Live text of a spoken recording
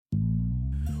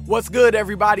What's good,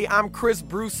 everybody? I'm Chris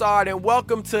Broussard, and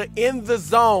welcome to In the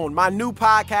Zone, my new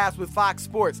podcast with Fox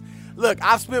Sports. Look,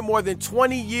 I've spent more than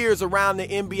 20 years around the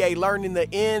NBA learning the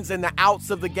ins and the outs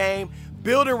of the game,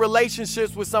 building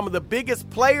relationships with some of the biggest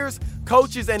players,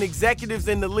 coaches, and executives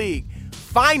in the league.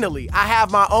 Finally, I have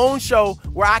my own show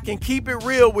where I can keep it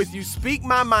real with you, speak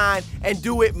my mind, and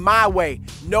do it my way.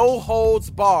 No holds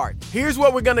barred. Here's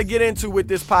what we're going to get into with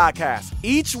this podcast.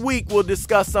 Each week, we'll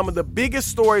discuss some of the biggest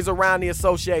stories around the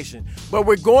association, but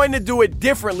we're going to do it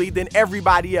differently than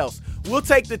everybody else. We'll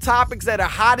take the topics that are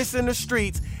hottest in the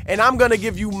streets, and I'm going to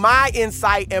give you my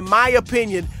insight and my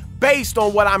opinion based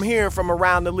on what I'm hearing from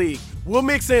around the league. We'll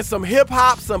mix in some hip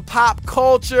hop, some pop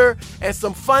culture, and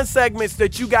some fun segments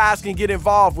that you guys can get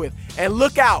involved with. And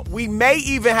look out, we may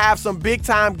even have some big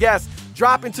time guests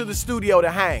drop into the studio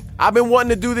to hang. I've been wanting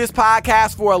to do this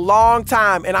podcast for a long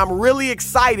time, and I'm really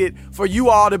excited for you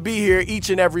all to be here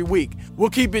each and every week. We'll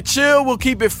keep it chill, we'll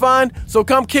keep it fun, so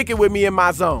come kick it with me in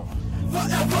my zone.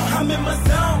 Forever, I'm in my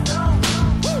zone.